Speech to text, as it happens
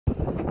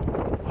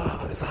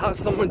It's a hot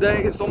summer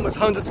day, it's almost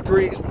 100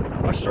 degrees.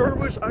 I sure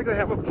wish I could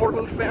have a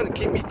portable fan to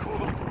keep me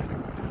cool.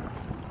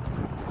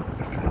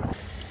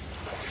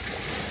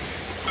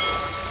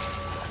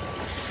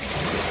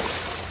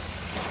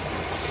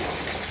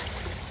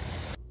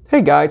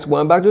 Hey guys,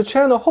 welcome back to the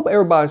channel. Hope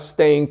everybody's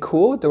staying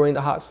cool during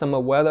the hot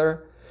summer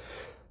weather.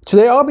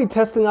 Today I'll be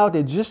testing out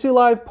the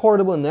JISULIFE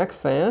portable neck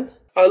fan.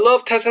 I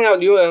love testing out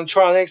new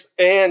electronics,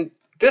 and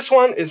this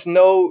one is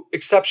no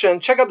exception.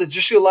 Check out the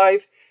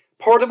JISULIFE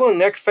portable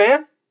neck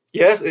fan.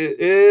 Yes, it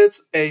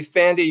is a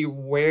fan that you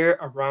wear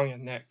around your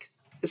neck.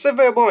 It's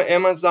available on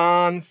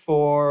Amazon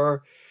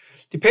for,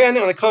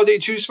 depending on the color that you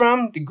choose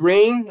from, the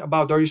green,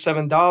 about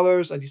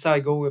 $37. I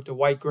decided to go with the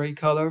white gray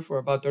color for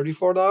about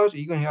 $34.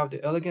 You can have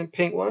the elegant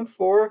pink one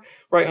for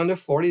right under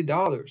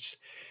 $40.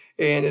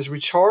 And it's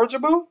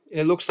rechargeable.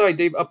 It looks like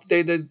they've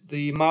updated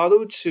the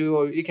model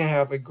to you can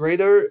have a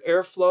greater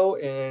airflow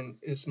and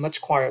it's much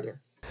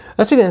quieter.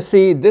 As you can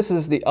see, this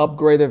is the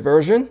upgraded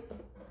version.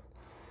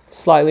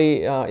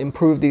 Slightly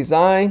improved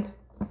design.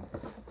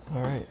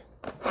 All right.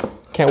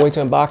 Can't wait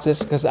to unbox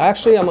this because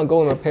actually I'm going to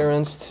go with my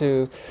parents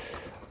to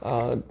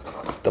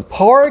the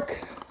park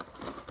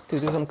to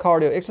do some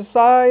cardio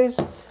exercise,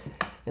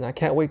 and I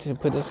can't wait to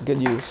put this to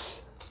good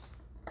use.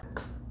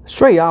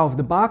 Straight out of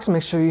the box,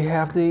 make sure you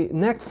have the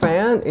neck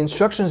fan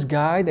instructions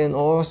guide and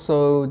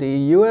also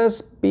the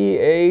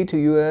USB-A to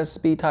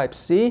USB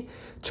Type-C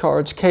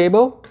charge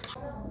cable.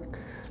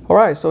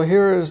 Alright, so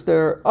here is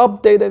their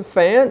updated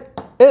fan.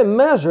 It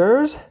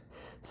measures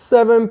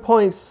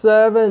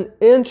 7.7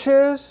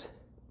 inches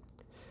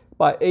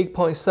by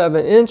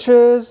 8.7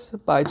 inches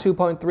by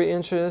 2.3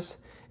 inches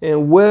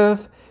in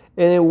width,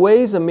 and it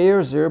weighs a mere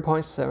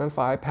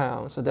 0.75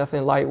 pounds. So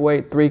definitely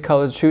lightweight, 3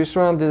 colors to choose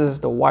from. This is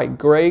the white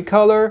gray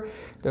color.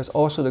 There's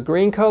also the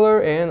green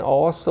color and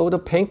also the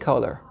pink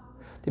color.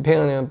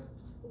 Depending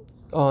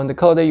on the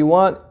color that you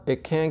want,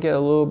 it can get a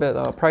little bit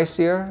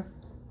pricier.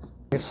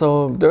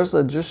 So there's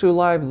a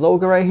JISULIFE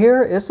logo right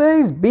here. It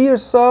says, "Be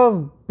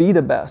yourself, be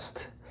the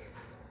best."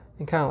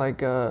 And kind of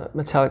like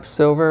metallic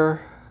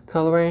silver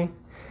coloring.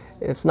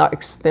 It's not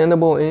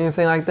extendable or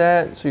anything like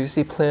that. So you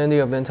see plenty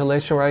of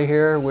ventilation right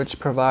here,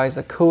 which provides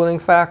a cooling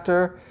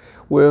factor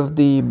with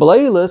the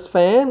Bladeless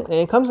fan, and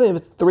it comes in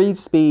with 3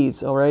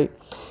 speeds, all right?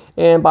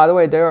 And by the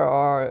way, there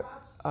are,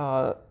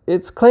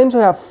 it's claimed to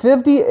have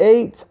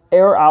 58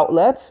 air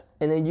outlets,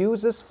 and it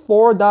uses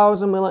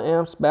 4,000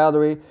 milliamps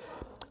battery.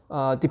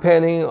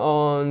 Depending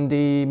on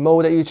the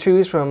mode that you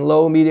choose, from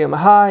low, medium,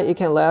 high, it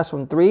can last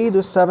from 3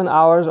 to 7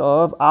 hours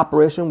of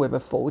operation with a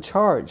full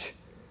charge.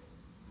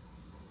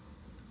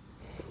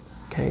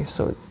 Okay,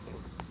 so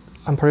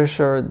I'm pretty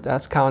sure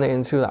that's counted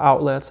into the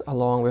outlets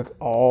along with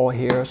all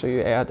here. So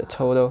you add the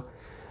total.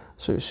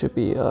 So it should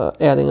be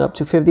adding up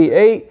to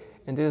 58.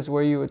 And this is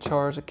where you would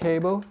charge the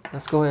cable.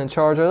 Let's go ahead and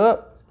charge it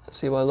up.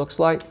 See what it looks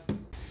like.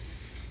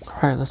 All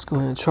right, let's go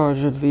ahead and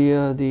charge it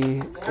via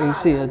the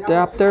AC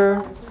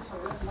adapter.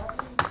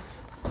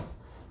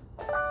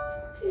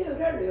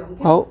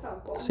 Oh,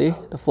 see,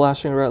 the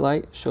flashing red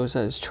light shows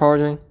that it's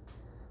charging.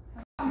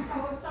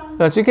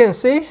 As you can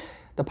see,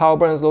 the power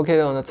button is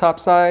located on the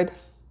top side.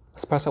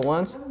 Let's press it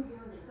once.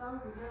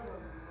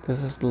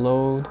 This is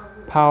load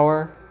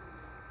power.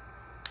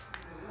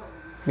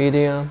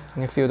 Medium.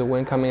 You can feel the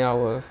wind coming out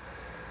of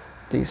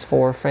these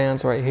 4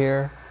 fans right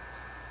here.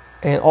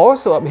 And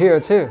also up here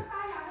too.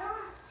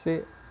 See?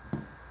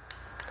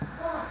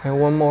 And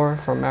one more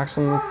for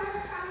maximum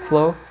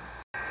flow.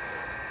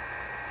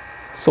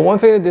 So one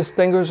thing that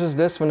distinguishes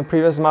this from the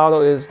previous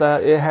model is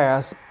that it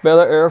has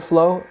better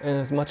airflow and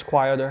is much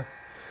quieter.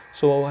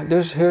 So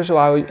here's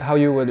how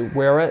you would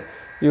wear it.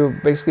 You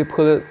basically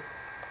put it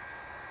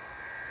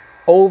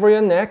over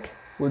your neck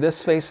with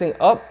this facing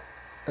up,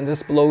 and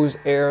this blows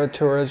air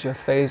towards your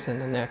face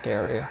and the neck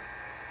area.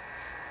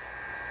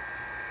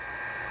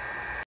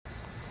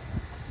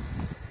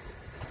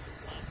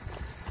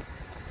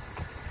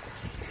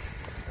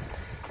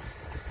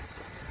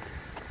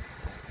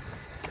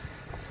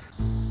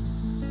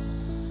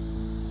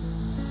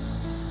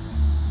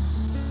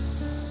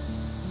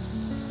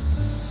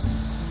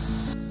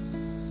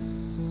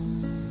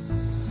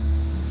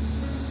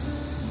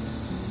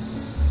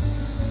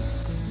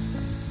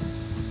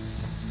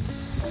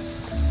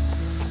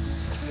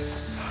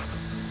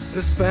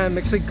 This fan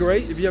makes it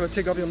great. If you ever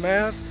take off your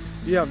mask,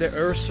 you have the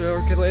air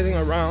circulating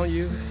around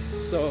you.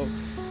 So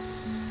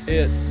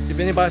if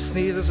anybody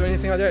sneezes or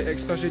anything like that,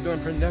 especially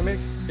during pandemic,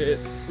 it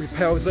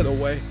repels it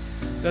away.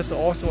 That's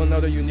also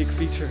another unique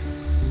feature.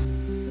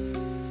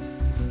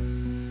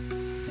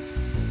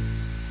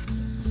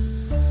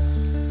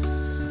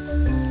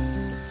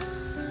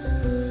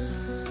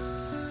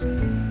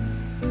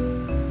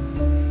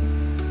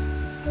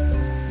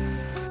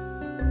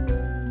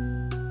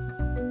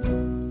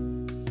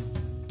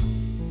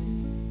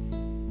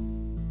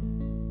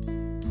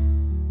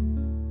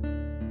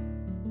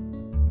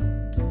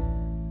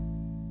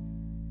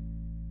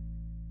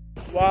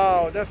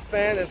 Wow, that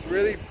fan is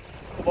really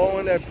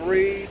blowing that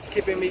breeze,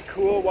 keeping me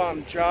cool while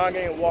I'm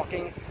jogging and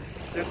walking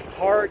this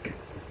park. You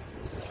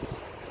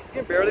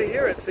can barely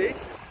hear it, see?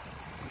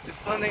 It's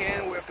blending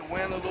in with the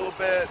wind a little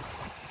bit.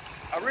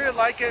 I really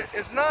like it.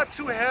 It's not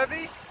too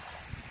heavy.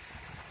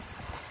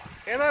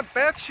 And I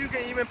bet you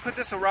can even put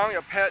this around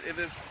your pet if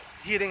it's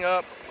heating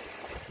up.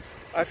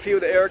 I feel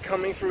the air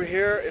coming through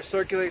here. It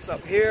circulates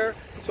up here,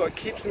 so it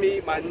keeps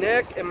my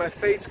neck and my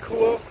face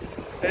cool.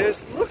 And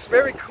it looks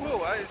very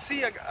cool. I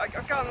see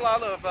I've gotten a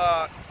lot of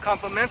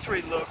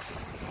complimentary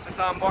looks as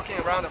I'm walking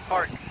around the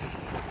park.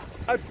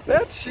 I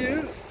bet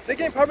you they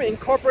can probably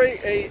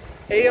incorporate a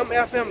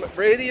AM/FM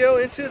radio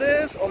into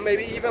this, or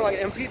maybe even like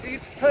an MP3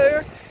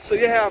 player, so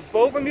you have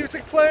both a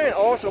music player and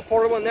also a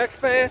portable neck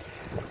fan.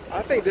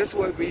 I think this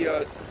would be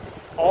an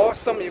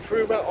awesome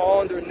improvement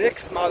on their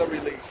next model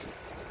release.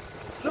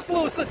 Just a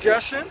little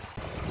suggestion.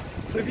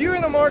 So if you're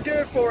in the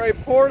market for a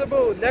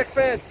portable neck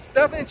fan,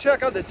 definitely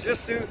check out the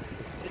JISU,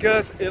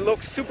 because it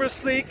looks super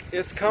sleek,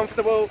 it's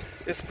comfortable,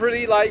 it's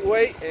pretty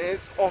lightweight, and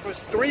it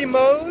offers 3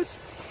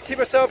 modes. Keep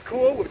yourself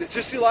cool with the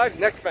JISULIFE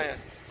neck fan.